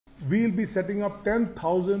we'll be setting up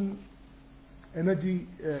 10,000 energy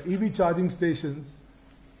EV charging stations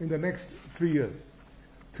in the next 3 years.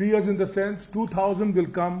 3 years in the sense 2,000 will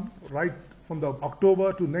come right from the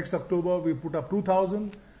October to next October. We put up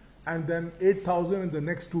 2,000 and then 8,000 in the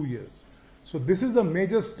next 2 years. So this is a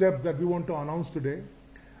major step that we want to announce today.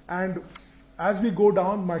 And as we go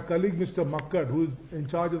down, my colleague Mr. Makkad, who is in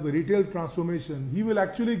charge of the retail transformation, he will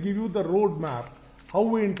actually give you the roadmap, how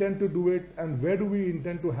we intend to do it and where do we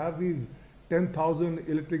intend to have these 10,000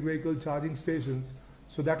 electric vehicle charging stations.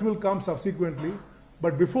 So that will come subsequently.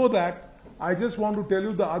 But before that, I just want to tell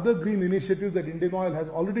you the other green initiatives that Indian Oil has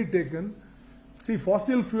already taken. See,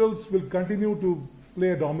 fossil fuels will continue to play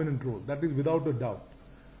a dominant role. That is without a doubt.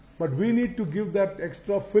 But we need to give that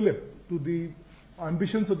extra fillip to the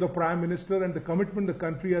ambitions of the Prime Minister and the commitment the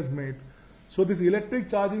country has made. So this electric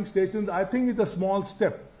charging stations, I think it's a small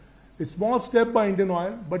step. It's a small step by Indian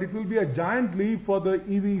Oil, but it will be a giant leap for the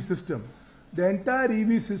EV system. The entire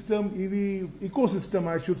EV system, EV ecosystem,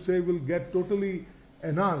 I should say, will get totally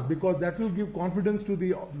enhanced because that will give confidence to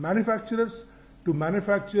the manufacturers to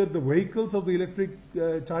manufacture the vehicles of the electric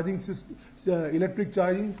charging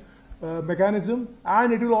system, mechanism,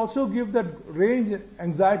 and it will also give that range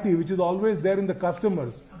anxiety which is always there in the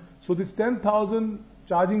customers. So this 10,000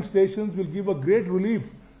 charging stations will give a great relief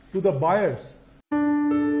to the buyers